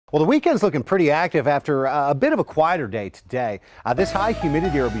Well, the weekend's looking pretty active after a bit of a quieter day today. This high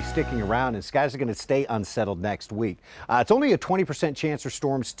humidity will be sticking around and skies are going to stay unsettled next week. It's only a 20% chance for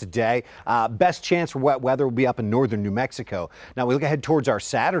storms today. Best chance for wet weather will be up in northern New Mexico. Now we look ahead towards our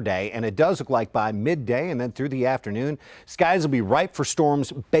Saturday and it does look like by midday and then through the afternoon, skies will be ripe for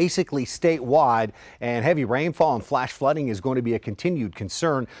storms basically statewide, and heavy rainfall and flash flooding is going to be a continued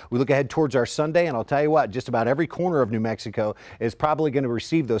concern. We look ahead towards our Sunday and I'll tell you what, just about every corner of New Mexico is probably going to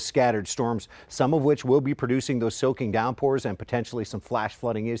receive those scattered storms, some of which will be producing those soaking downpours and potentially some flash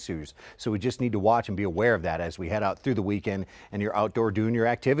flooding issues. So we just need to watch and be aware of that as we head out through the weekend and you're outdoor doing your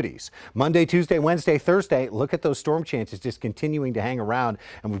activities. Monday, Tuesday, Wednesday, Thursday, look at those storm chances just continuing to hang around.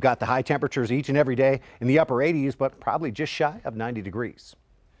 And we've got the high temperatures each and every day in the upper 80s, but probably just shy of 90 degrees.